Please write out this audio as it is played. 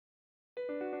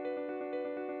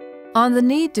On the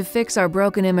need to fix our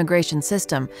broken immigration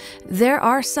system, there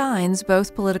are signs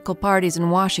both political parties in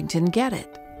Washington get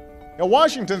it. Now,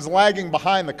 Washington's lagging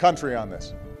behind the country on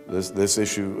this. This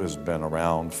issue has been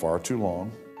around far too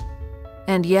long.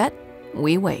 And yet,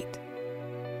 we wait.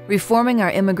 Reforming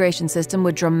our immigration system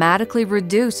would dramatically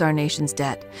reduce our nation's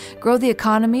debt, grow the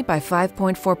economy by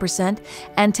 5.4%,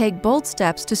 and take bold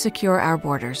steps to secure our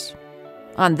borders.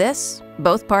 On this,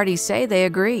 both parties say they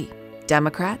agree.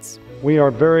 Democrats? We are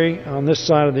on this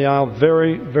side of the aisle,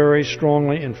 very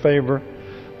strongly in favor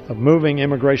of moving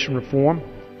immigration reform.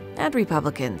 And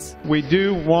Republicans. We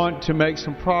do want to make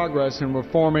some progress in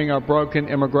reforming our broken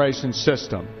immigration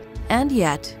system. And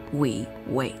yet, we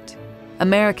wait.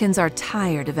 Americans are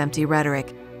tired of empty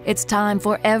rhetoric. It's time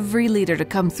for every leader to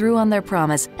come through on their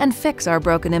promise and fix our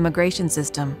broken immigration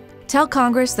system. Tell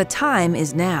Congress the time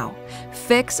is now.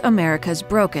 Fix America's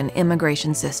broken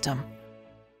immigration system.